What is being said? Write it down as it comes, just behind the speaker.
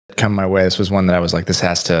come my way. This was one that I was like, this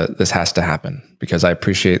has to happen, because I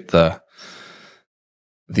appreciate the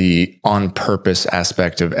on purpose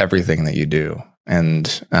aspect of everything that you do. And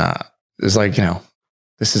it's like,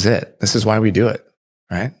 this is it. This is why we do it,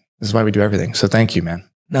 right? This is why we do everything. So thank you, man.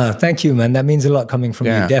 No, thank you, man. That means a lot coming from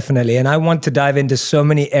you, definitely. And I want to dive into so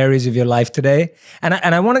many areas of your life today. And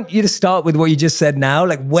I want you to start with what you just said now.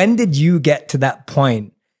 Like, when did you get to that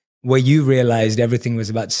point where you realized everything was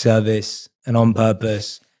about service and on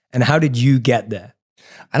purpose? And how did you get there?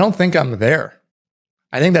 I don't think I'm there.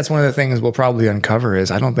 I think that's one of the things we'll probably uncover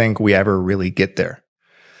is I don't think we ever really get there.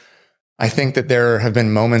 I think that there have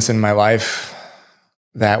been moments in my life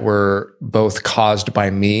that were both caused by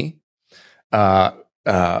me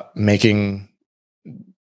making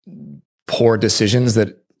poor decisions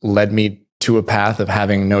that led me to a path of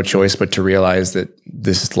having no choice but to realize that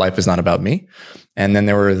this life is not about me. And then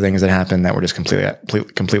there were things that happened that were just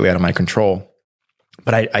completely out of my control.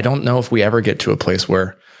 But I don't know if we ever get to a place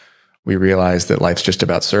where we realize that life's just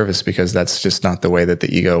about service, because that's just not the way that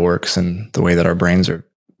the ego works and the way that our brains are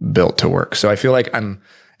built to work. So I feel like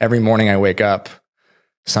every morning I wake up,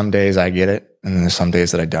 some days I get it, and then there's some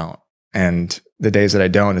days that I don't. And the days that I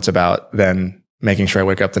don't, it's about then making sure I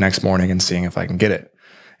wake up the next morning and seeing if I can get it.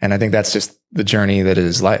 And I think that's just the journey that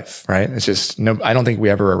is life, right? It's just, I don't think we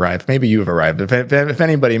ever arrive. Maybe you've arrived. If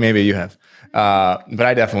anybody, maybe you have. But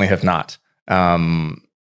I definitely have not.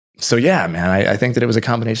 So yeah, man, I think that it was a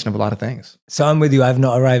combination of a lot of things. So I'm with you. I've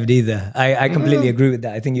not arrived either. I completely agree with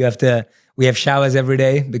that. I think we have showers every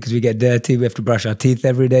day because we get dirty. We have to brush our teeth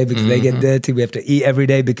every day because they get dirty. We have to eat every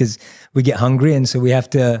day because we get hungry. And so we have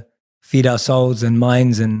to feed our souls and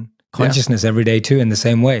minds and consciousness every day too, in the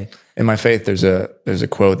same way. In my faith, there's a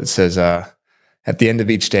quote that says, at the end of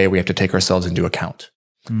each day, we have to take ourselves into account.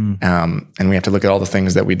 And we have to look at all the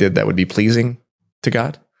things that we did that would be pleasing to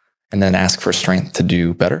God, and then ask for strength to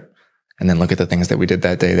do better. And then look at the things that we did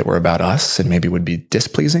that day that were about us and maybe would be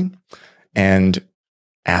displeasing, and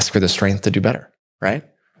ask for the strength to do better, right?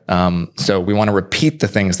 So we want to repeat the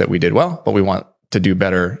things that we did well, but we want to do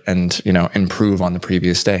better and, improve on the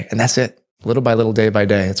previous day. And that's it. Little by little, day by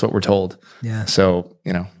day. That's what we're told. Yeah. So,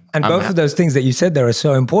 and both of those things that you said there are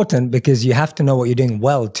so important, because you have to know what you're doing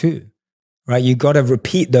well too, right? You got to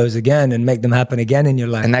repeat those again and make them happen again in your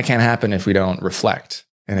life. And that can't happen if we don't reflect.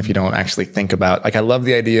 And if you don't actually think about, I love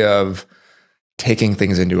the idea of taking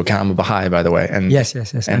things into account. I'm a Baha'i, by the way. And yes.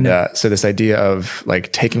 And so this idea of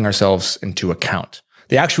taking ourselves into account.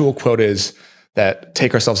 The actual quote is that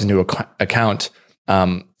take ourselves into account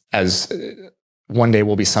as one day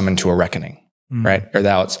we'll be summoned to a reckoning, right? Or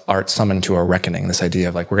thou art summoned to a reckoning. This idea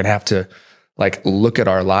of we're going to have to look at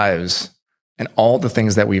our lives and all the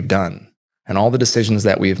things that we've done and all the decisions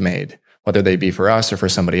that we've made, whether they be for us or for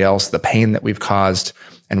somebody else, the pain that we've caused.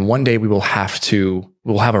 And one day we'll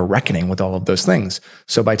have a reckoning with all of those things.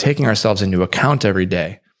 So by taking ourselves into account every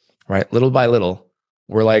day, right, little by little,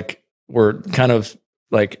 we're kind of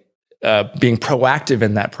being proactive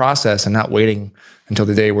in that process and not waiting until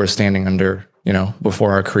the day we're standing under,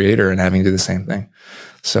 before our Creator and having to do the same thing.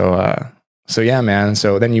 So yeah, man.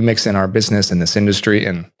 So then you mix in our business and this industry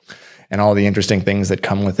and all the interesting things that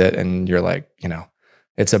come with it. And you're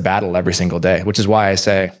it's a battle every single day, which is why I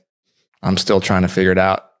say I'm still trying to figure it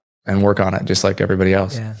out and work on it just like everybody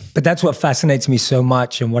else. Yeah. But that's what fascinates me so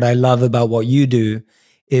much. And what I love about what you do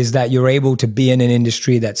is that you're able to be in an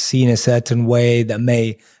industry that's seen a certain way, that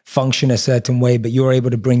may function a certain way, but you're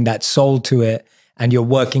able to bring that soul to it, and you're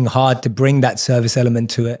working hard to bring that service element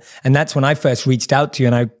to it. And that's when I first reached out to you.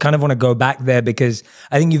 And I kind of want to go back there because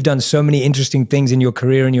I think you've done so many interesting things in your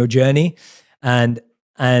career and your journey. And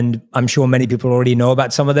I'm sure many people already know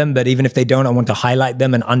about some of them, but even if they don't, I want to highlight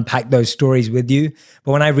them and unpack those stories with you.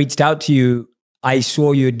 But when I reached out to you, I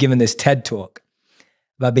saw you had given this TED talk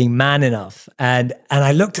about being man enough. And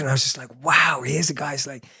I looked and I was just like, wow, here's a guy's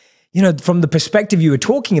from the perspective you were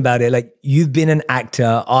talking about it, you've been an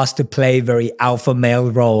actor asked to play very alpha male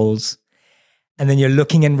roles. And then you're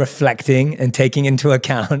looking and reflecting and taking into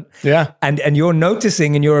account. Yeah. And you're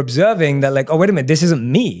noticing and you're observing that oh, wait a minute, this isn't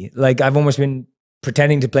me. I've almost been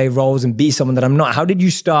pretending to play roles and be someone that I'm not. How did you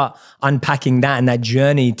start unpacking that and that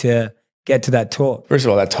journey to get to that talk? First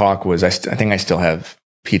of all, that talk was, I think I still have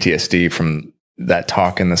PTSD from that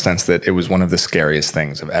talk, in the sense that it was one of the scariest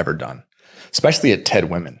things I've ever done, especially at TED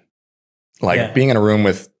Women. Being in a room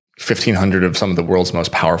with 1,500 of some of the world's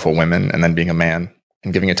most powerful women, and then being a man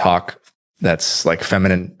and giving a talk that's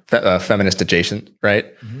feminist adjacent,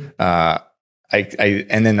 right? Mm-hmm.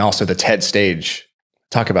 And then also the TED stage,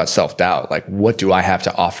 talk about self-doubt. What do I have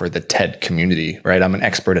to offer the TED community, right? I'm an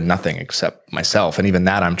expert in nothing except myself. And even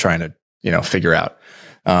that I'm trying to, figure out.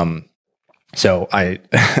 So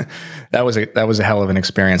that was a hell of an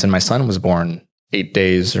experience. And my son was born 8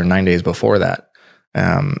 days or 9 days before that.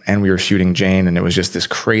 And we were shooting Jane, and it was just this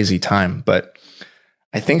crazy time. But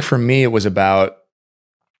I think for me, it was about,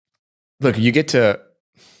 look, you get to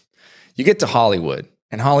Hollywood,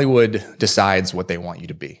 and Hollywood decides what they want you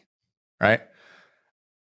to be, right?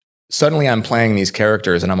 Suddenly I'm playing these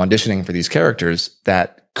characters and I'm auditioning for these characters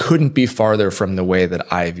that couldn't be farther from the way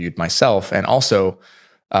that I viewed myself. And also,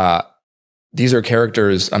 these are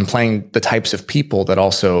characters, I'm playing the types of people that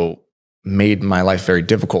also made my life very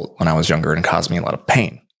difficult when I was younger and caused me a lot of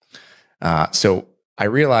pain. So I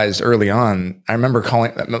realized early on, I remember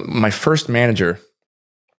calling my first manager,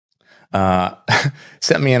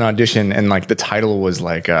 sent me an audition, and like the title was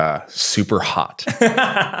like super hot.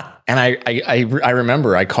 And I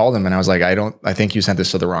remember I called him and I was like, I think you sent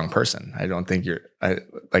this to the wrong person. I don't think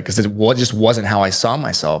because it just wasn't how I saw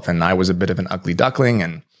myself. And I was a bit of an ugly duckling,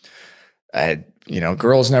 and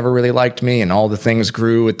girls never really liked me, and all the things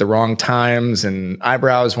grew at the wrong times, and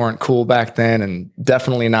eyebrows weren't cool back then, and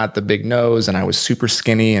definitely not the big nose. And I was super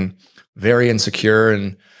skinny and very insecure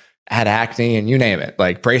and had acne and you name it,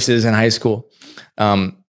 like braces in high school.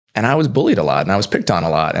 And I was bullied a lot and I was picked on a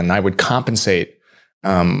lot, and I would compensate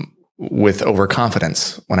with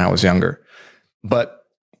overconfidence when I was younger. But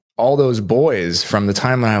all those boys from the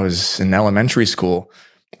time when I was in elementary school,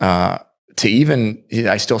 to even,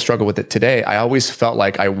 I still struggle with it today. I always felt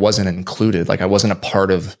like I wasn't included, like I wasn't a part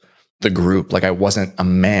of the group, like I wasn't a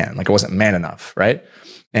man, like I wasn't man enough, right?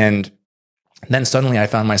 And then suddenly I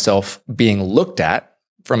found myself being looked at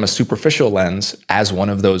from a superficial lens as one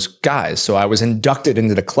of those guys. So I was inducted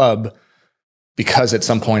into the club because at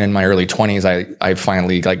some point in my early 20s, I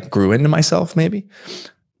finally like grew into myself maybe,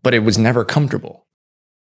 but it was never comfortable.